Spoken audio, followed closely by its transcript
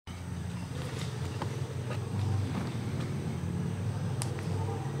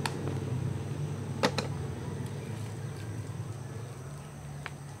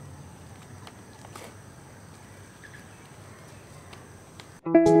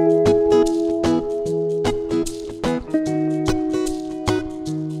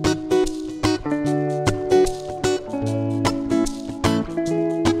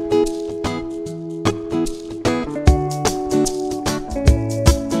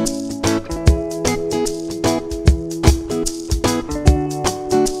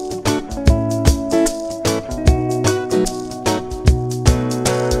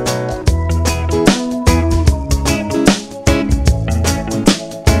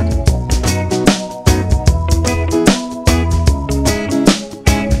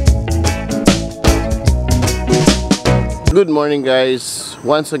Good morning guys,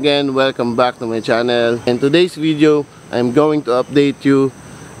 once again welcome back to my channel. In today's video I'm going to update you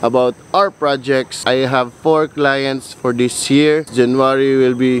about our projects. I have 4 clients for this year. January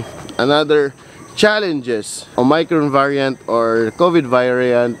will be another challenges. Omicron variant or COVID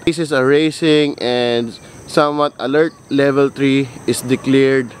variant. Cases are rising and somewhat alert level 3 is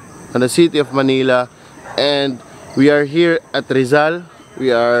declared on the city of Manila, and we are here at Rizal.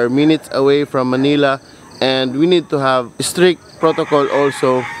 We are minutes away from Manila, and we need to have strict protocol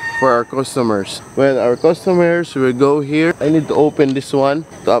also for our customers. When our customers will go here, I need to open this one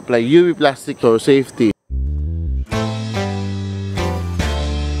to apply UV plastic for safety.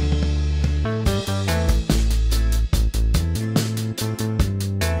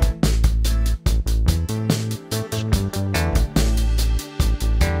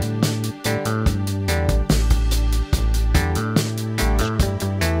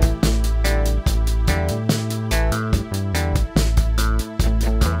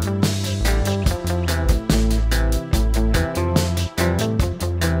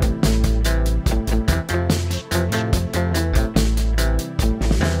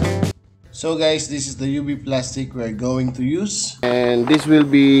 So guys, this is the UV plastic we're going to use, and this will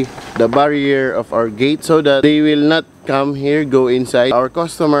be the barrier of our gate so that they will not come here, go inside. Our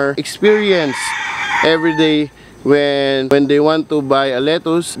customer experience every day when they want to buy a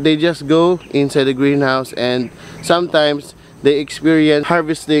lettuce, they just go inside the greenhouse, and sometimes they experience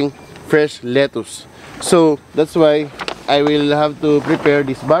harvesting fresh lettuce. So that's why I will have to prepare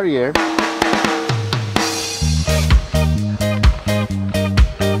this barrier.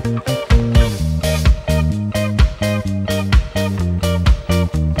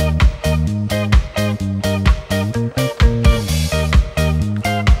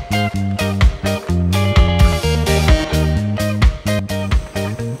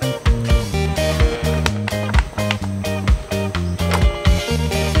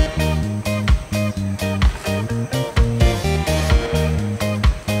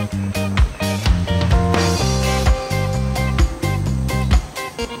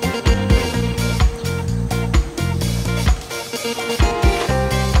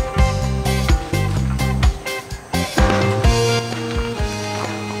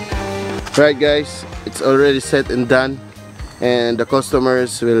 Right guys, it's already set and done, and the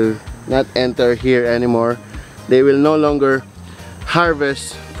customers will not enter here anymore. They will no longer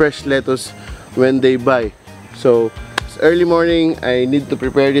harvest fresh lettuce when they buy. So it's early morning, I need to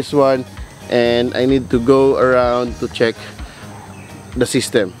prepare this one, and I need to go around to check the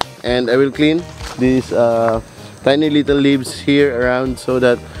system, and I will clean these tiny little leaves here around so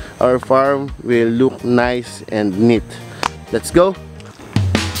that our farm will look nice and neat. Let's go.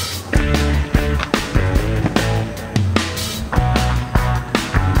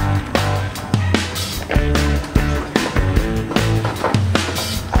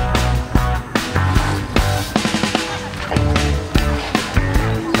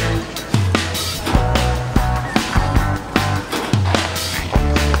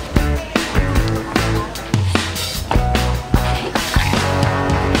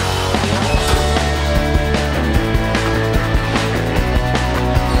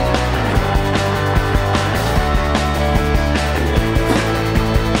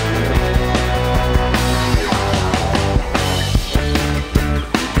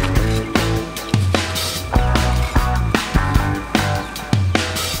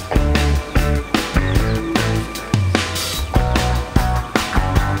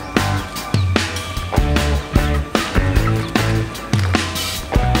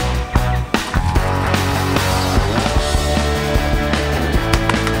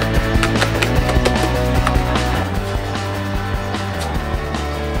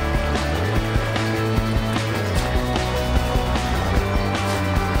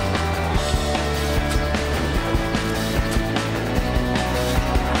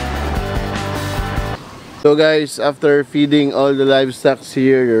 So guys, after feeding all the livestock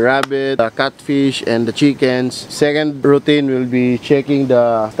here, the rabbit, the catfish, and the chickens, second routine will be checking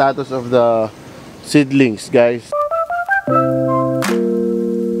the status of the seedlings, guys.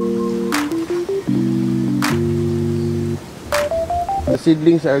 The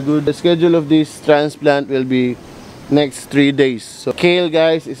seedlings are good. The schedule of this transplant will be next 3 days. So kale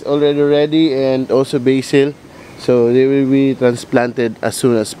guys is already ready, and also basil. So they will be transplanted as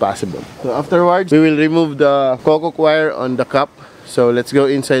soon as possible. So afterwards, we will remove the coco wire on the cup. So let's go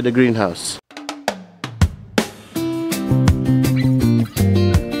inside the greenhouse.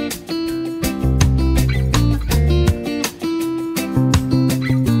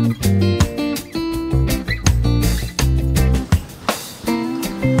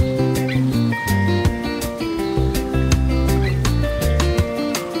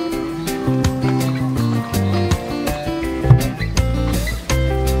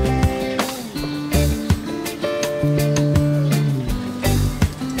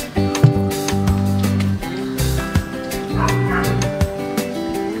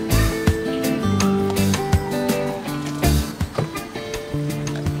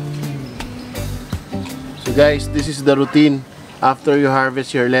 So guys, this is the routine after you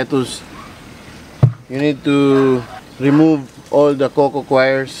harvest your lettuce. You need to remove all the coco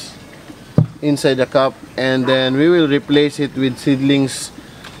coires inside the cup, and then we will replace it with seedlings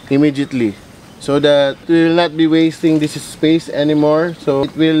immediately, so that we will not be wasting this space anymore. So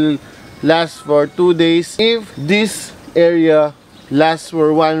it will last for 2 days. If this area lasts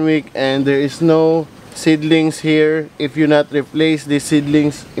for 1 week and there is no seedlings here, if you not replace these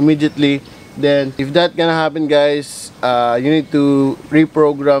seedlings immediately, then if that gonna happen, guys, you need to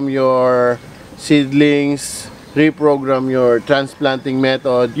reprogram your seedlings, reprogram your transplanting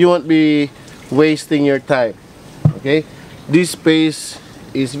method. You won't be wasting your time. Okay, this space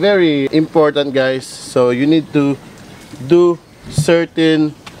is very important, guys, so you need to do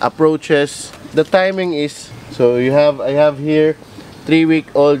certain approaches. The timing is, so I have here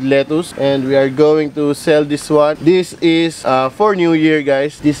 3-week-old lettuce, and we are going to sell this one. This is for New Year,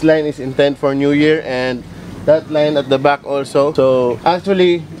 guys. This line is intent for New Year, and that line at the back also. So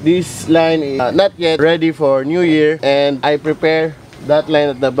actually this line is not yet ready for New Year, and I prepare that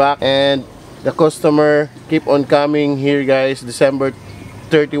line at the back, and the customer keep on coming here, guys, December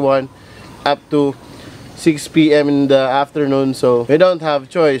 31 up to 6 p.m. in the afternoon. So we don't have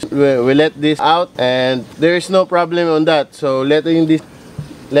choice. We let this out, and there is no problem on that. So letting this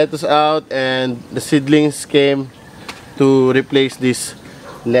lettuce out, and the seedlings came to replace this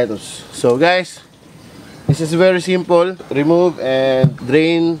lettuce. So guys, this is very simple. Remove and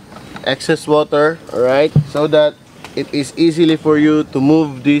drain excess water, alright, so that it is easily for you to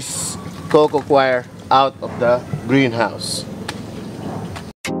move this coco coir out of the greenhouse.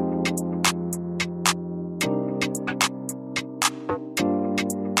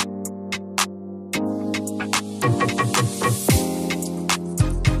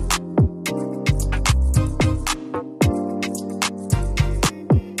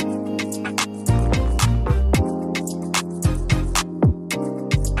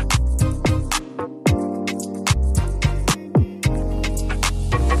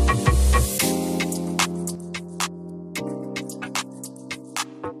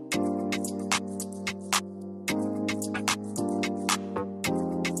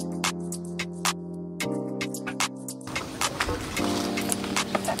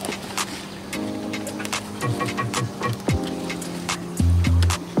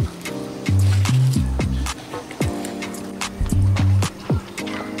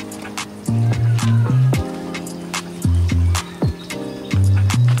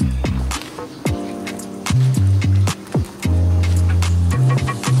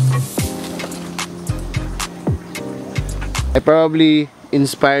 I probably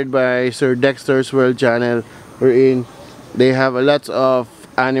inspired by Sir Dexter's World channel, wherein they have a lot of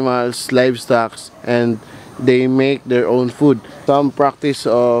animals, livestock, and they make their own food. Some practice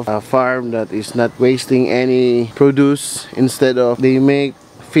of a farm that is not wasting any produce, instead of they make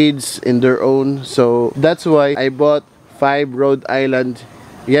feeds in their own. So that's why I bought 5 Rhode Island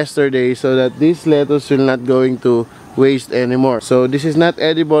yesterday, so that this lettuce will not going to waste anymore. So this is not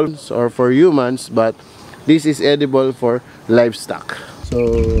edible or for humans, but this is edible for livestock.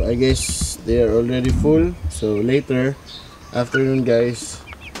 So I guess they are already full. So later afternoon, guys,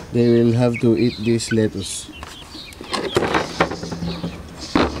 they will have to eat this lettuce.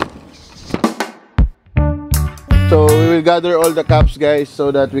 So we will gather all the cups, guys, so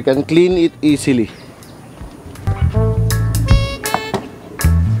that we can clean it easily.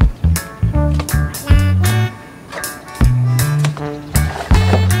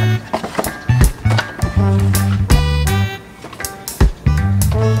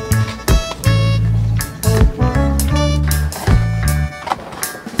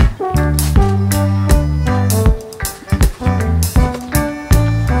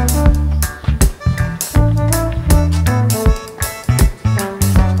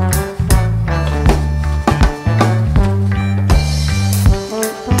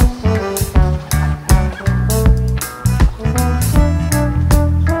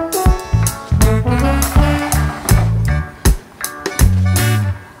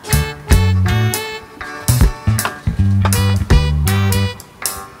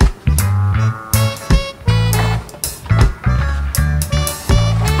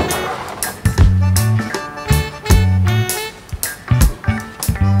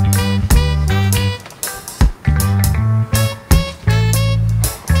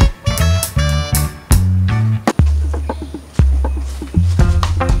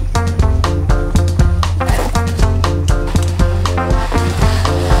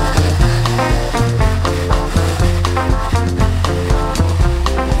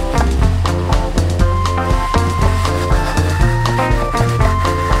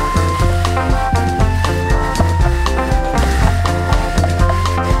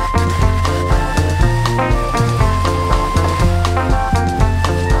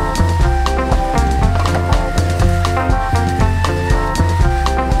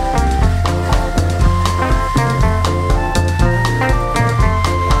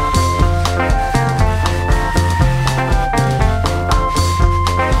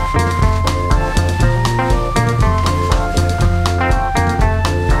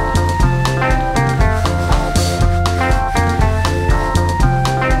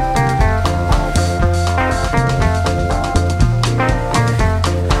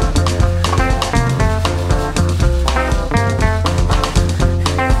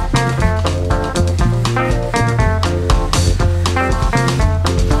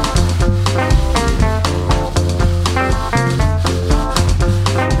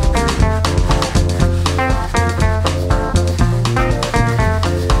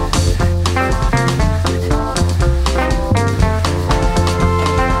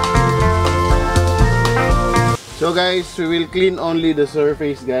 So guys, we will clean only the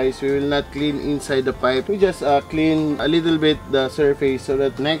surface, guys. We will not clean inside the pipe. We just clean a little bit the surface so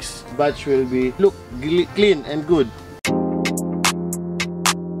that next batch will be look clean and good.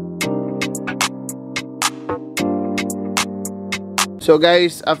 So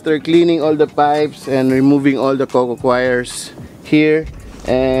guys, after cleaning all the pipes and removing all the coco wires here,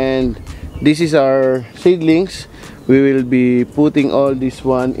 and this is our seedlings, we will be putting all this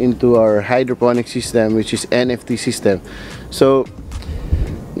one into our hydroponic system, which is NFT system. So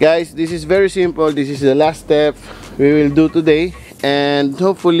guys, this is very simple. This is the last step we will do today, and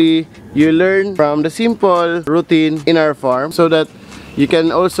hopefully you learn from the simple routine in our farm so that you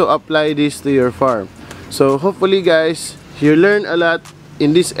can also apply this to your farm. So hopefully guys, you learn a lot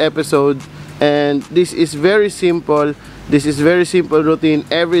in this episode, and this is very simple. This is very simple routine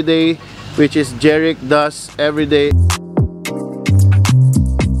every day, which is Jeric does every day.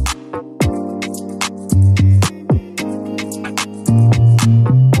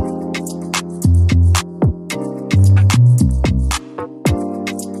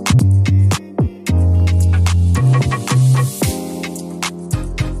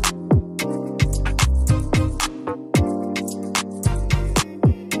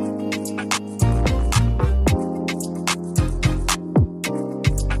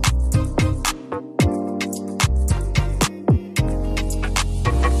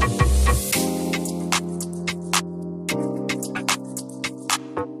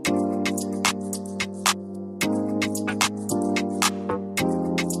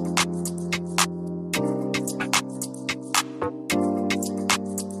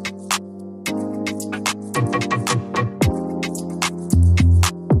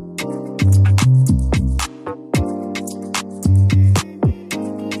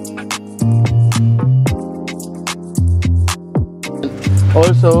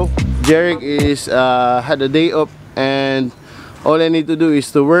 Also, Jeric is had a day off, and all I need to do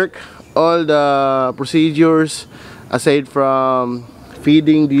is to work all the procedures aside from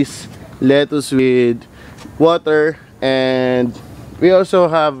feeding this lettuce with water, and we also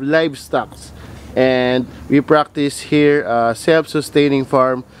have livestock, and we practice here self-sustaining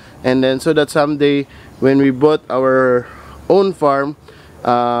farm, and then so that someday when we bought our own farm,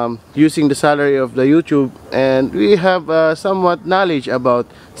 using the salary of the YouTube, and we have somewhat knowledge about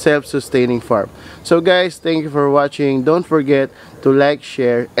self-sustaining farm. So guys, thank you for watching. Don't forget to like,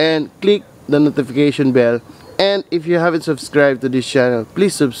 share, and click the notification bell. And if you haven't subscribed to this channel,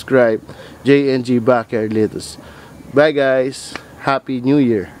 please subscribe. JNG Backyard Lettuce. Bye guys, Happy New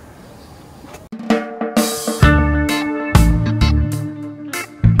Year.